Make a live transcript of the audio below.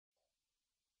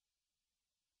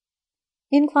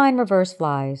Incline reverse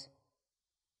flies.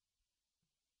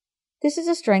 This is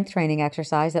a strength training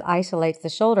exercise that isolates the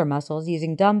shoulder muscles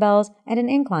using dumbbells and an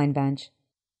incline bench.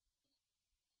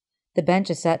 The bench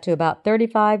is set to about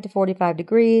 35 to 45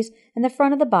 degrees and the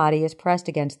front of the body is pressed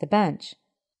against the bench.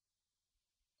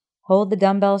 Hold the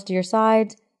dumbbells to your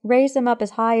sides, raise them up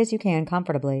as high as you can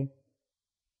comfortably.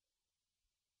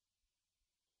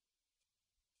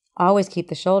 Always keep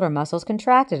the shoulder muscles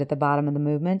contracted at the bottom of the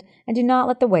movement and do not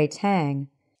let the weights hang.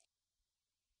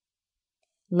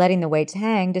 Letting the weights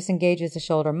hang disengages the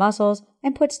shoulder muscles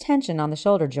and puts tension on the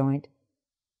shoulder joint.